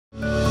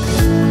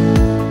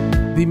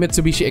The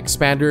Mitsubishi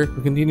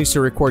Xpander continues to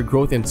record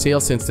growth in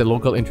sales since the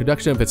local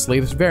introduction of its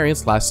latest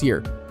variants last year.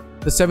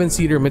 The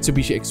 7-seater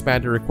Mitsubishi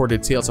Xpander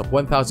recorded sales of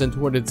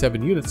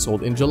 1,207 units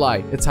sold in July,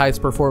 its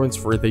highest performance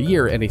for the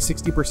year and a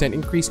 60%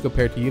 increase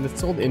compared to units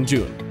sold in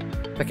June.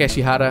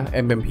 Takeshi Hara,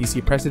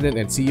 MMPC President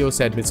and CEO,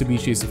 said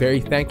Mitsubishi is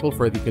very thankful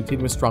for the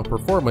continuous strong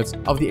performance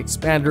of the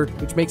Xpander,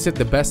 which makes it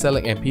the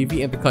best-selling MPV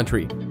in the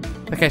country.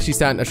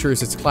 Takeshi-san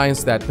assures its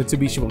clients that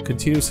Mitsubishi will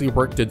continuously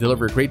work to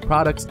deliver great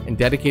products and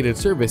dedicated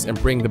service and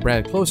bring the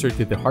brand closer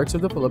to the hearts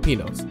of the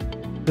Filipinos.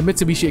 The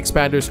Mitsubishi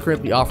Xpander is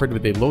currently offered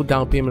with a low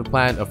down payment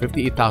plan of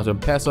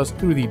 58,000 pesos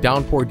through the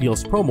Downpour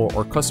Deals promo,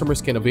 or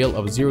customers can avail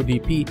of 0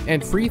 DP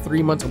and free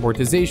 3 months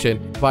amortization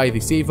via the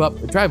Save Up,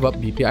 Drive Up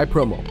BPI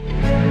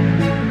promo.